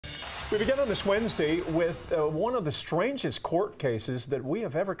We begin on this Wednesday with one of the strangest court cases that we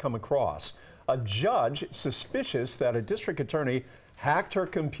have ever come across. A judge suspicious that a district attorney hacked her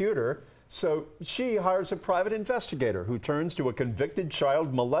computer, so she hires a private investigator who turns to a convicted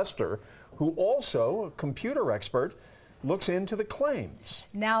child molester who also, a computer expert, looks into the claims.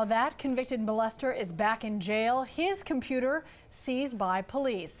 Now that convicted molester is back in jail. His computer seized by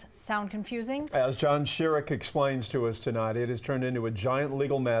police. Sound confusing? As John Schierick explains to us tonight, it has turned into a giant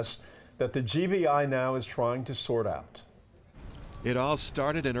legal mess that the GBI now is trying to sort out. It all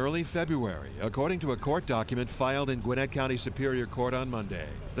started in early February, according to a court document filed in Gwinnett County Superior Court on Monday.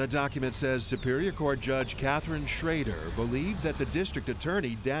 The document says Superior Court Judge Catherine Schrader believed that the district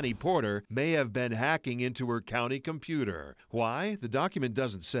attorney, Danny Porter, may have been hacking into her county computer. Why? The document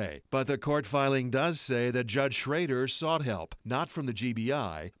doesn't say, but the court filing does say that Judge Schrader sought help, not from the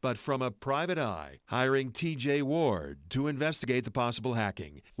GBI, but from a private eye, hiring T.J. Ward to investigate the possible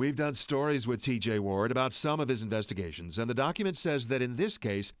hacking. We've done stories with T.J. Ward about some of his investigations, and the document says that in this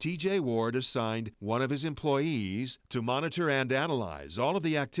case, T.J. Ward assigned one of his employees to monitor and analyze all of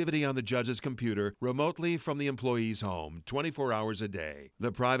the activity on the judge's computer remotely from the employee's home, 24 hours a day.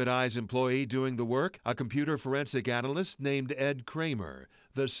 The private eye's employee doing the work, a computer forensic analyst named Ed Kramer,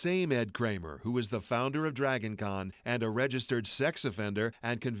 the same Ed Kramer who is the founder of DragonCon and a registered sex offender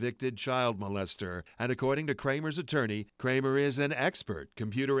and convicted child molester. And according to Kramer's attorney, Kramer is an expert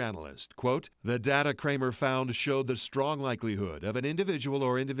computer analyst. Quote, "The data Kramer found showed the strong likelihood of an individual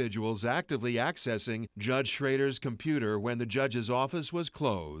or individuals actively accessing Judge Schrader's computer when the judge's office was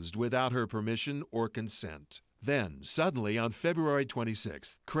closed without her permission or consent." Then, suddenly, on February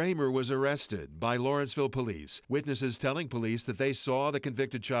 26th, Kramer was arrested by Lawrenceville police, witnesses telling police that they saw the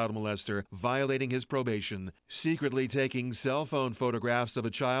convicted child molester violating his probation, secretly taking cell phone photographs of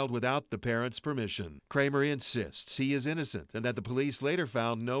a child without the parent's permission. Kramer insists he is innocent and that the police later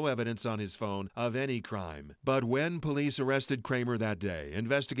found no evidence on his phone of any crime. But when police arrested Kramer that day,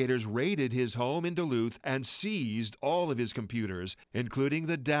 investigators raided his home in Duluth and seized all of his computers, including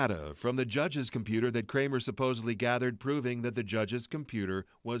the data from the judge's computer that Kramer supposedly gathered, proving that the judge's computer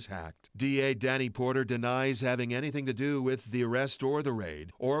was hacked. DA Danny Porter denies having anything to do with the arrest or the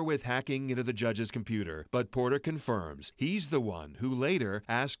raid, or with hacking into the judge's computer, but Porter confirms he's the one who later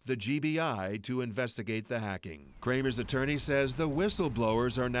asked the GBI to investigate the hacking. Kramer's attorney says the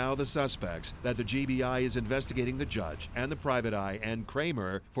whistleblowers are now the suspects, that the GBI is investigating the judge and the private eye and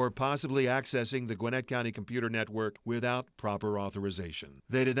Kramer for possibly accessing the Gwinnett County computer network without proper authorization.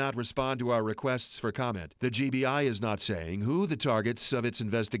 They did not respond to our requests for comment. The GBI is not saying who the targets of its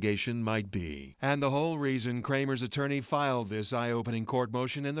investigation might be. And the whole reason Kramer's attorney filed this eye-opening court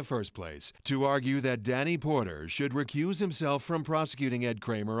motion in the first place, to argue that Danny Porter should recuse himself from prosecuting Ed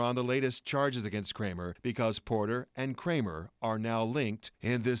Kramer on the latest charges against Kramer because Porter and Kramer are now linked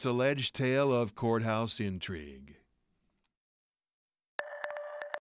in this alleged tale of courthouse intrigue.